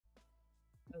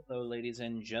Hello, ladies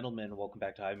and gentlemen. Welcome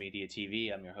back to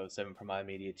HIMediaTV. I'm your host, Evan from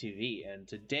HIMediaTV. And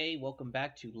today, welcome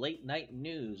back to Late Night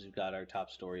News. We've got our top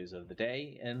stories of the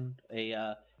day and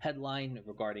a headline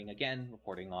regarding, again,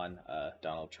 reporting on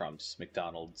Donald Trump's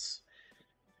McDonald's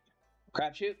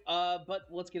crapshoot. But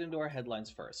let's get into our headlines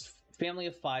first. Family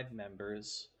of 5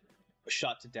 members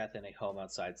shot to death in a home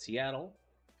outside Seattle.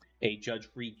 A judge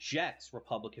rejects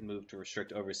Republican move to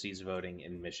restrict overseas voting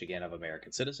in Michigan of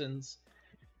American citizens.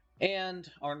 And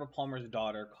Arnold Palmer's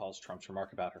daughter calls Trump's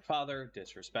remark about her father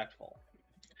disrespectful.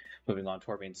 Moving on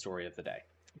to our main story of the day.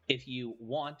 If you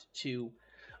want to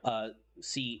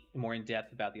see more in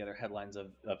depth about the other headlines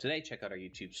of today, check out our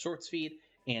YouTube Shorts feed.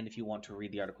 And if you want to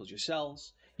read the articles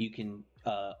yourselves, you can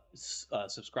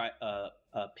subscribe.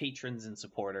 Patrons and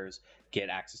supporters get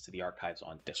access to the archives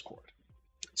on Discord.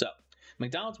 So,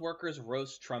 McDonald's workers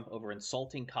roast Trump over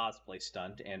insulting cosplay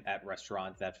stunt and at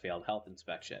restaurant that failed health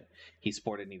inspection. He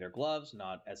sported neither gloves,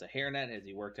 not as a hairnet, as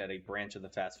he worked at a branch of the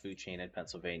fast food chain in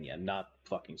Pennsylvania. Not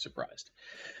fucking surprised.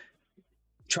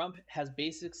 Trump has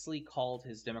basically called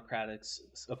his Democratic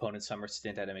opponent's summer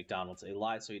stint at a McDonald's a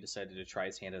lie, so he decided to try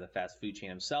his hand at the fast food chain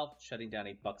himself, shutting down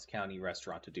a Bucks County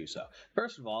restaurant to do so.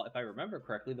 First of all, if I remember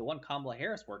correctly, the one Kamala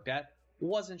Harris worked at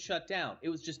wasn't shut down. It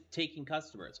was just taking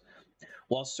customers.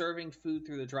 While serving food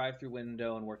through the drive-through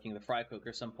window and working the fry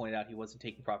cooker, some pointed out he wasn't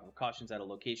taking proper precautions at a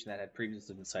location that had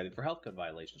previously been cited for health code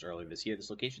violations. Earlier this year, this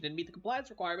location didn't meet the compliance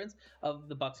requirements of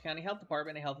the Bucks County Health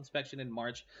Department. A health inspection in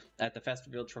March at the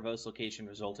Festerville Traverse location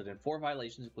resulted in 4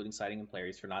 violations, including citing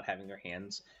employees for not having their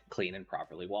hands clean and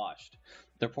properly washed.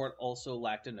 The report also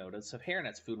lacked a notice of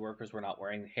hairnets. Food workers were not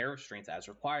wearing hair restraints as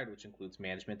required, which includes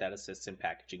management that assists in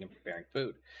packaging and preparing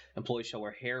food. Employees shall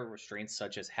wear hair restraints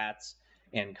such as hats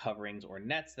and coverings or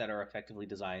nets that are effectively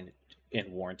designed and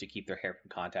worn to keep their hair from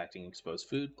contacting exposed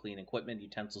food, clean equipment,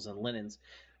 utensils, and linens,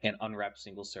 and unwrapped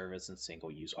single-service and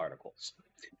single-use articles.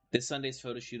 This Sunday's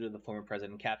photo shoot of the former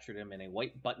president captured him in a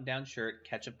white button-down shirt,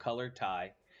 ketchup-colored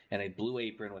tie, and a blue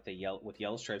apron with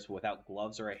yellow stripes, but without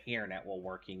gloves or a hairnet while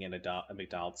working in a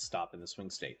McDonald's stop in the swing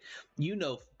state. You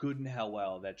know good and hell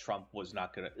well that Trump was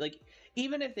not going to...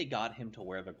 even if they got him to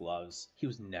wear the gloves, he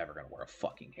was never going to wear a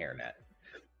fucking hairnet.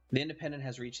 The Independent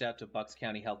has reached out to Bucks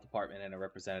County Health Department and a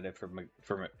representative for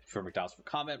McDonald's for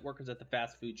comment. Workers at the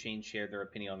fast food chain shared their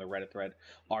opinion on the Reddit thread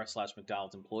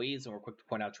r/McDonald's employees and were quick to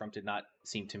point out Trump did not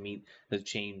seem to meet the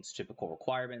chain's typical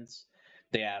requirements.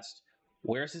 They asked,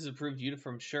 "Where's his approved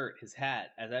uniform shirt, his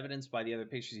hat? As evidenced by the other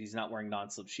pictures, he's not wearing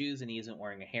non-slip shoes and he isn't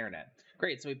wearing a hairnet."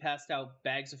 Great, so he passed out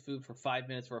bags of food for 5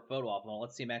 minutes for a photo op. Well,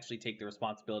 let's see him actually take the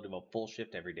responsibility of a full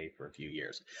shift every day for a few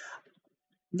years.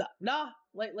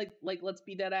 Let's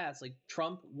be dead ass.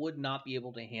 Trump would not be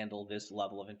able to handle this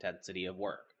level of intensity of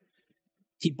work.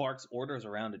 He barks orders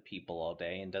around at people all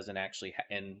day and doesn't actually,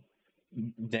 and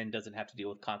then doesn't have to deal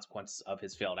with consequences of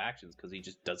his failed actions because he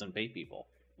just doesn't pay people.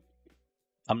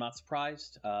 I'm not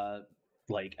surprised. At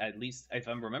least if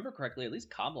I remember correctly, at least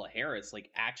Kamala Harris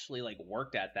actually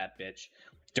worked at that bitch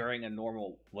during a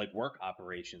normal work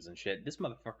operations and shit. This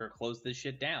motherfucker closed this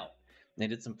shit down. They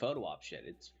did some photo op shit.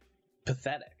 It's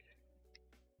pathetic.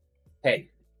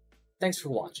 Hey, thanks for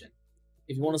watching.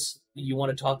 If you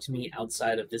want to talk to me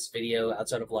outside of this video,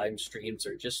 outside of live streams,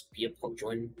 or just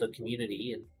join the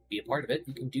community and be a part of it,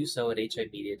 you can do so at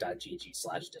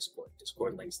himedia.gg/discord.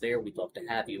 Discord links there. We'd love to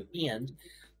have you. And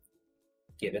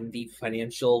given the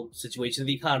financial situation of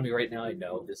the economy right now, I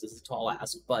know this is a tall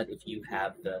ask, but if you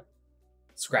have the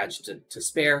scratch to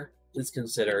spare, please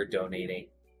consider donating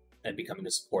and becoming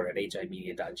a supporter at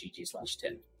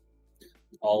himedia.gg/tip.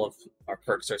 All of our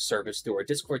perks are serviced through our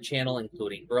Discord channel,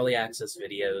 including early access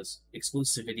videos,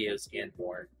 exclusive videos, and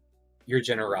more. Your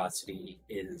generosity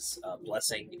is a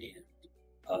blessing, and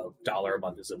 $1 a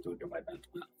month is a boon to my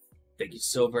mental health. Thank you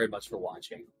so very much for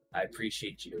watching. I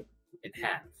appreciate you, and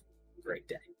have a great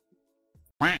day.